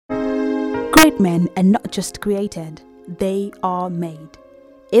Great men are not just created, they are made.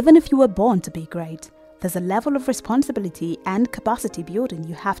 Even if you were born to be great, there's a level of responsibility and capacity building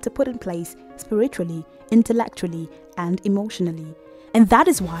you have to put in place spiritually, intellectually, and emotionally. And that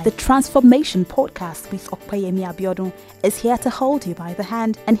is why the Transformation Podcast with Okpeyemi Abiodun is here to hold you by the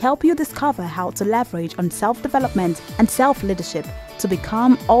hand and help you discover how to leverage on self-development and self-leadership to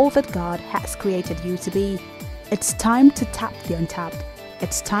become all that God has created you to be. It's time to tap the untapped.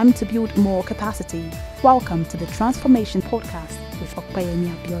 It's time to build more capacity. Welcome to the Transformation Podcast with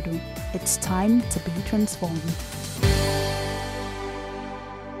Okpeyemi Abiodun. It's time to be transformed.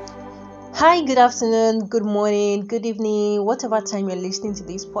 Hi, good afternoon, good morning, good evening, whatever time you're listening to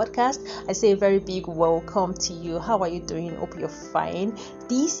this podcast. I say a very big welcome to you. How are you doing? Hope you're fine.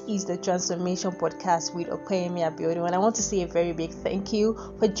 This is the Transformation Podcast with Okpeyemi Abiodun, and I want to say a very big thank you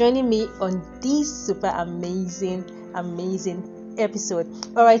for joining me on this super amazing episode.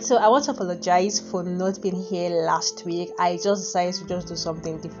 Alright, so I want to apologize for not being here last week. I just decided to just do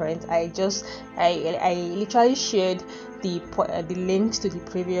something different. I literally shared the links to the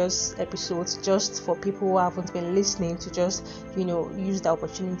previous episodes just for people who haven't been listening to just use the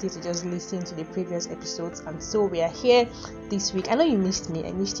opportunity to just listen to the previous episodes. And so we are here this week. I know you missed me.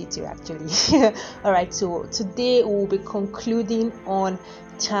 I missed you too, actually. Alright, so today we'll be concluding on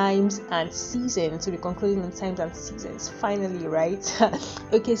times and seasons. We'll be concluding on times and seasons finally, right?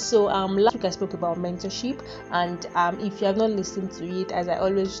 Okay, so last week I spoke about mentorship, and if you have not listened to it, as I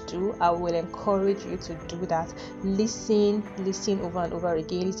always do, I will encourage you to do that. Listen over and over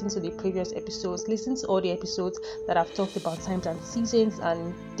again. Listen to the previous episodes. Listen to all the episodes that I've talked about times and seasons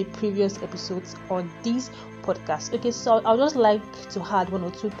and the previous episodes on this podcast. Okay, so I'll just like to add one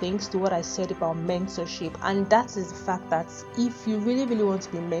or two things to what I said about mentorship, and that is the fact that if you really want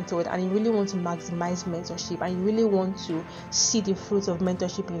to be mentored and you really want to maximize mentorship and you really want to see the fruits of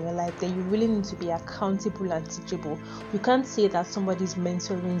mentorship in your life, then you really need to be accountable and teachable. You can't say that somebody's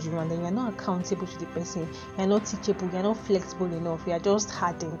mentoring you and then you're not accountable to the person, you're not teachable, you're not flexible enough, you're just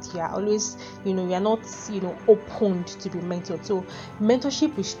hardened, you're always you're not opened to be mentored. So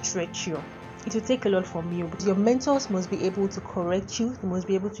mentorship will stretch you. It will take a lot from you, but your mentors must be able to correct you, they must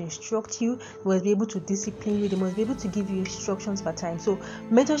be able to instruct you, they must be able to discipline you, they must be able to give you instructions per time. So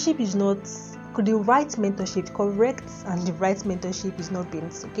mentorship is not the right mentorship, correct, and the right mentorship is not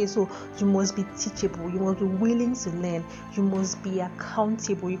being okay. So you must be teachable, you must be willing to learn, you must be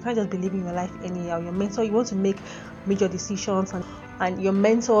accountable. You can't just be living your life anyhow. Your mentor, you want to make major decisions, and your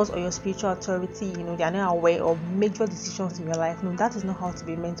mentors or your spiritual authority, they are not aware of major decisions in your life. No, that is not how to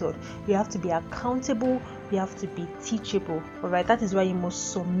be mentored. You have to be accountable, you have to be teachable. Alright, that is why you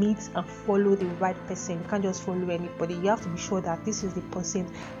must submit and follow the right person. You can't just follow anybody. You have to be sure that this is the person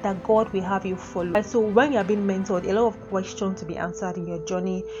that God will have you follow. And so when you are being mentored, a lot of questions to be answered in your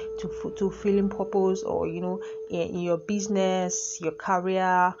journey to fulfilling purpose, or in your business, your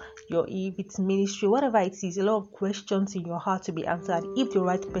career, if it's ministry, whatever it is, a lot of questions in your heart to be answered if the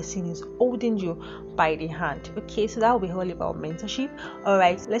right person is holding you by the hand. Okay, so that will be all about mentorship.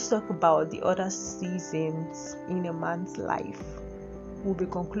 Alright, let's talk about the other seasons in a man's life. We'll be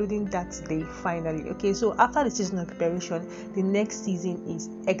concluding that today finally. Okay, so after the season of preparation, the next season is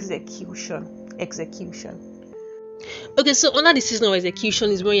execution. Okay, so under the season of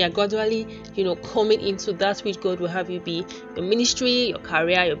execution is when you're gradually, coming into that which God will have you be, your ministry, your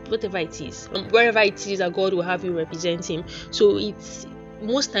career, whatever it is, wherever it is that God will have you represent Him. So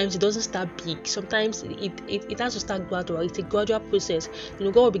most times it doesn't start big. Sometimes it has to start gradual. It's a gradual process.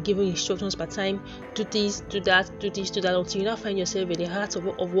 God will be giving instructions per time. Do this, do that, until you now find yourself in the heart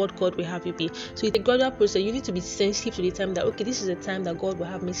of what God will have you be. So it's a gradual process. You need to be sensitive to the time that, okay, this is the time that God will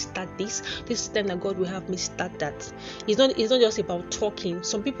have me start this. This is the time that God will have me start that. It's not just about talking.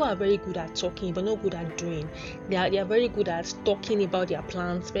 Some people are very good at talking, but not good at doing. They are very good at talking about their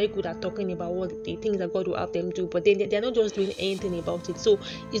plans, very good at talking about what the things that God will have them do, but they're not just doing anything about it. So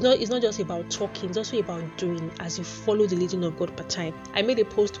it's not just about talking, it's also about doing as you follow the leading of God per time. I made a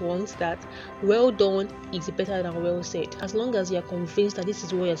post once that well done is better than well said. As long as you're convinced that this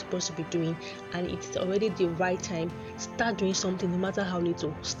is what you're supposed to be doing and it's already the right time, start doing something no matter how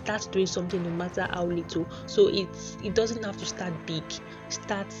little. Start doing something no matter how little. So it doesn't have to start big.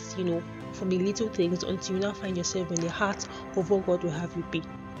 Start, from the little things until you now find yourself in the heart of what God will have you be.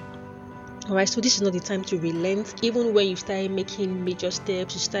 Alright, so this is not the time to relent. Even when you started making major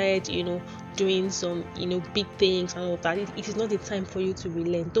steps, you started, doing some, big things and all of that, it is not the time for you to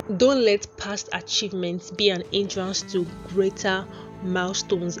relent. Don't let past achievements be an hindrance to greater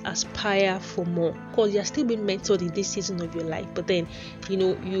milestones. Aspire for more, because you're still being mentored in this season of your life, but then,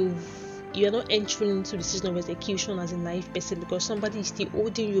 you've you are not entering into the season of execution as a naive person, because somebody is still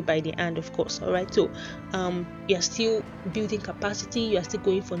holding you by the hand, of course. All right, so you are still building capacity, you are still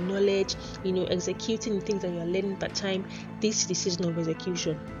going for knowledge, executing the things that you are learning per time. This is the season of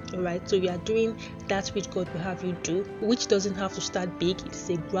execution. All right, so you are doing that which God will have you do, which doesn't have to start big. It's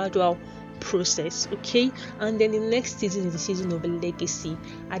a gradual process. Okay, and then the next season is the season of legacy.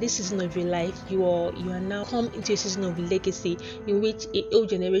 At this season of your life, you are now come into a season of legacy, in which a whole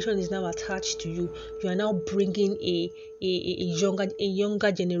generation is now attached to you. You are now bringing a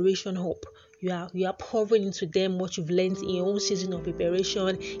younger generation up. You are pouring into them what you've learned in your own season of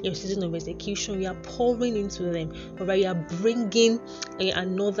preparation, in your season of execution. You are pouring into them. Alright, you are bringing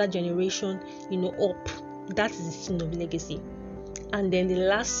another generation, up. That is the season of legacy. And then the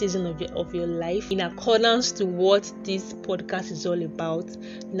last season of your life, in accordance to what this podcast is all about,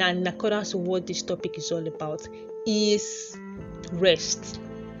 and in accordance to what this topic is all about, is rest.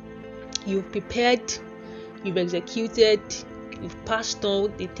 You've prepared, you've executed, you've passed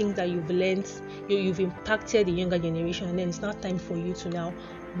on the things that you've learned, you've impacted the younger generation, and then it's now time for you to now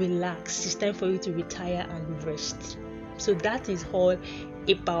relax. It's time for you to retire and rest. So that is all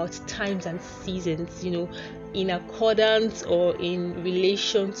about times and seasons, in accordance or in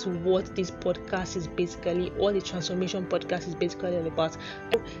relation to what this podcast is basically, or the transformation podcast is basically all about: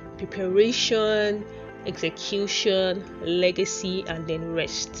 preparation, execution, legacy, and then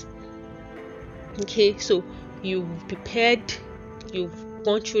rest. Okay, so you've prepared, you've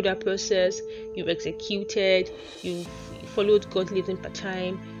gone through that process, you've executed, you've followed God's leading per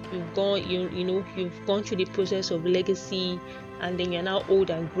time, you've gone through the process of legacy, and then you're now old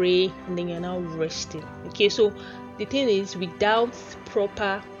and gray, and then you're now resting. Okay, so the thing is, without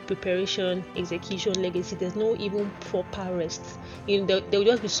proper preparation, execution, legacy, there's no even proper rest. There will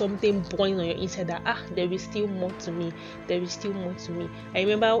just be something boiling on your inside that there is still more to me. There is still more to me. I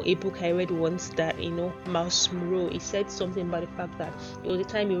remember a book I read once that Miles Monroe, he said something about the fact that it was the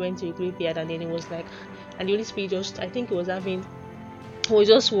time he went to a graveyard, and then it was like, and the Holy Spirit was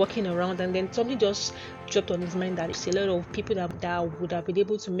just walking around, and then something just dropped on his mind that it's a lot of people that would have been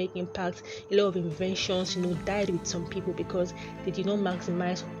able to make impact, a lot of inventions, died with some people because they did not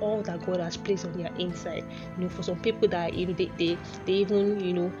maximize all that God has placed on their inside. For some people that they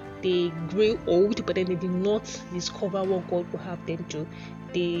even they grew old, but then they did not discover what God would have them do.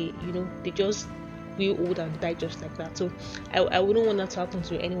 They just grew old and died just like that. So I wouldn't want that to happen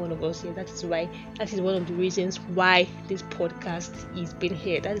to any one of us here. That is one of the reasons why this podcast is being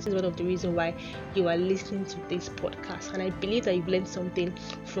here. That is one of the reasons why you are listening to this podcast, and I believe that you've learned something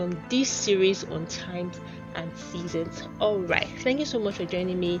from this series on times and seasons. All right, thank you so much for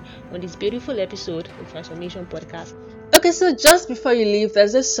joining me on this beautiful episode of Transformation Podcast. Okay, so just before you leave,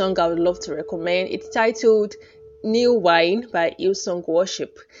 there's this song I would love to recommend. It's titled New Wine by Hillsong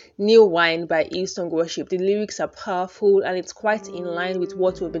Worship. New Wine by Hillsong Worship. The lyrics are powerful, and it's quite in line with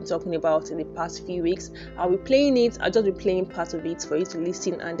what we've been talking about in the past few weeks. I'll just be playing part of it for you to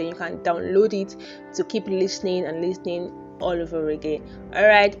listen, and then you can download it to keep listening and listening all over again.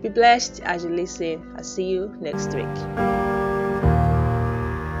 Alright, be blessed as you listen. I'll see you next week.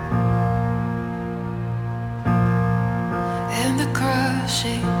 And the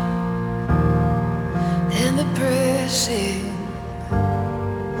crushing and the pressing,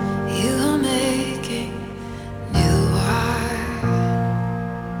 you are making new wine,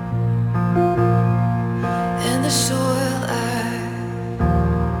 and the soil I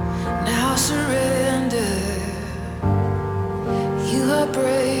now surrender, you are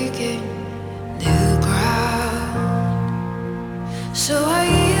breaking new ground. So I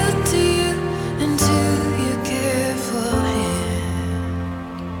yield to you and to your careful hand.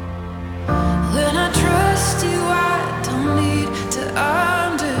 When I trust you, I don't need to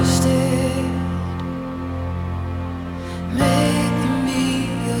understand. Make me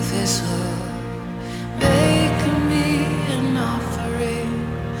your vessel, make me an offering,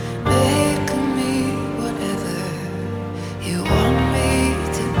 make me whatever you want me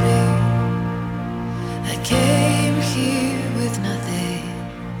to be. I came here with nothing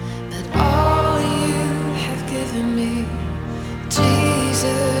but all you have given me.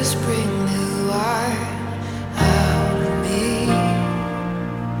 Jesus, bring new wine out of me.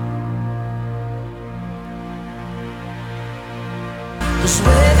 'Cause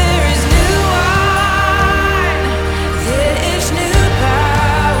where there is new wine, there is new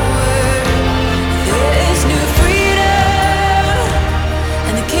power, there is new freedom,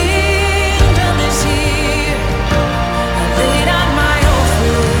 and the kingdom is here. I lay down my old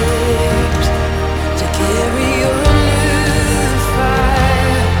flames to carry your new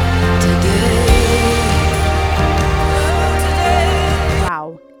fire today. Wow,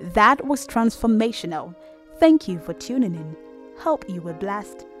 That was transformational. Thank you for tuning in. Hope you were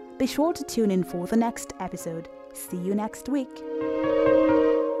blessed. Be sure to tune in for the next episode. See you next week.